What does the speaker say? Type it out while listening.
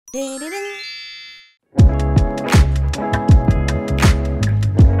デレレン。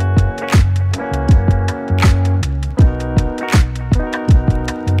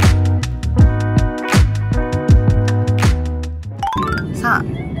さあ、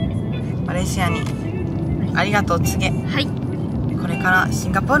マレーシアにありがとう告げ。はい。これからシ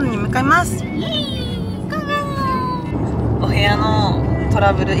ンガポールに向かいます。お部屋のト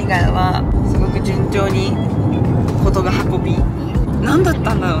ラブル以外はすごく順調に事が運び、何だっ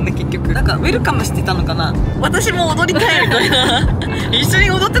たんだろうね。結局なんかウェルカムしてたのかな。私も踊りたいみたいな一緒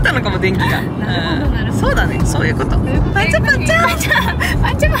に踊ってたのかも、電気が。そうだね、そういうこと。パチャパチャパチャ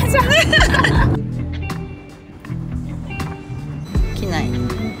パチャパチャ機内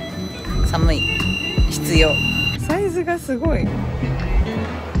寒い、必要。サイズがすごい。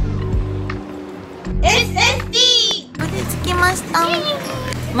 SSD 無事着きました。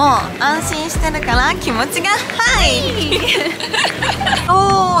もう安心してるから気持ちがはい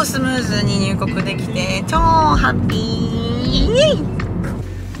おー、スムーズに入国できて超ハッピー。そ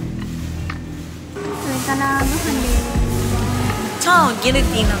れからご飯です。超ギルテ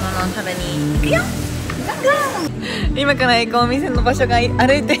ィーなものを食べに行くよ。今から行くお店の場所が歩い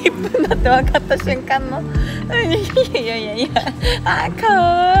て1分だって分かった瞬間のいやあーか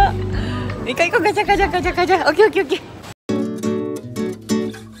わー。行こうガチャガチャガチャガチャ。オッケーオッケーオッケー。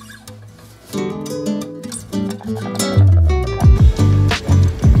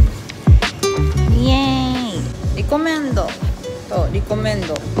イエーイ。リコメンドとリコメン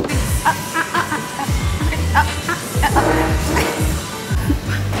ド。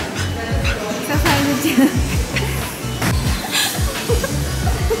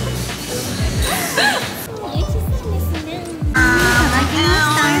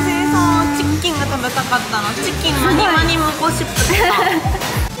食べたかったの。チキンマニマニムコシップとか。い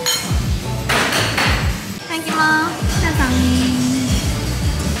ただきます。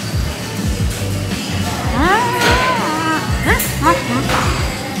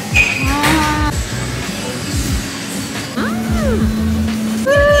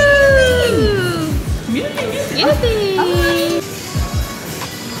ギルティー。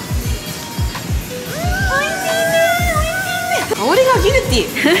香りがギルティ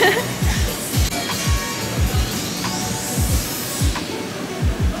ー。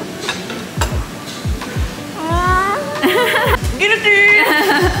ギルティー。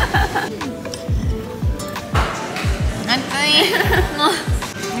熱い。もう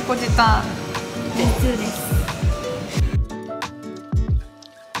猫舌。熱です。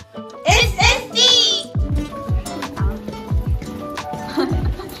SSD。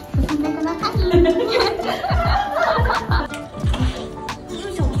進んでください。よ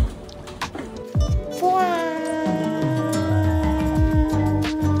いしょ。ぽわー。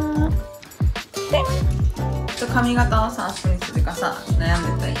髪型をさ、アップにするかさ、悩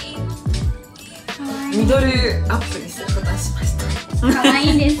んでたり、ミドルアップにすることにしました。可愛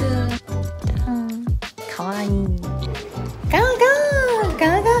いです。可愛い。ガーガーガ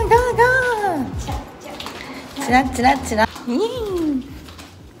ーガーガーガー。チラチラチラ。SSD。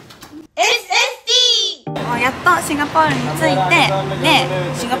もうやっとシンガポールに着いて、で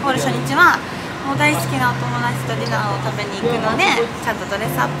シンガポール初日はもう大好きなお友達とディナーを食べに行くので、ちゃんとドレ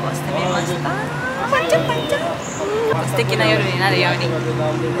スアップをしてみました。パンチャパンチャ。素敵な夜になるように。ウ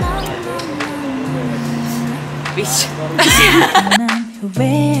ィッシュ。SSD。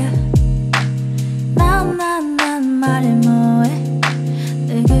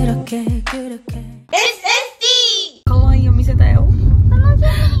可愛いお店だよ。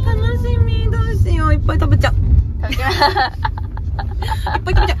楽しみ。どうしよう。いっぱい食べちゃう。いっ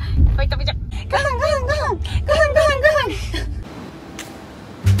ぱい食べちゃう。いっぱい食べちゃう。ご飯ご飯ご飯ご飯ご飯ご飯。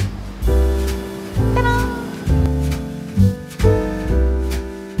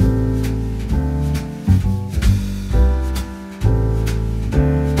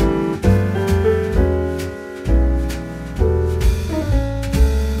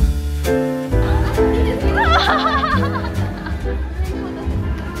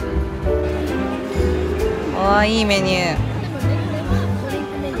いいメニュー。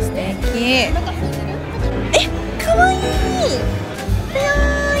素敵。かわいい。イエ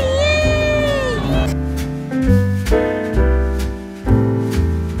ーイ。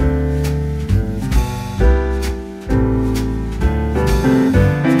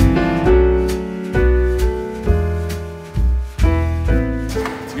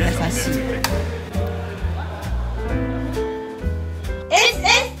優しい。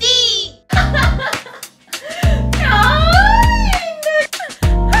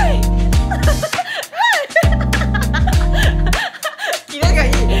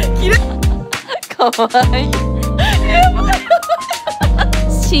かわいい。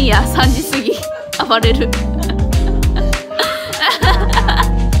深夜3時過ぎ暴れる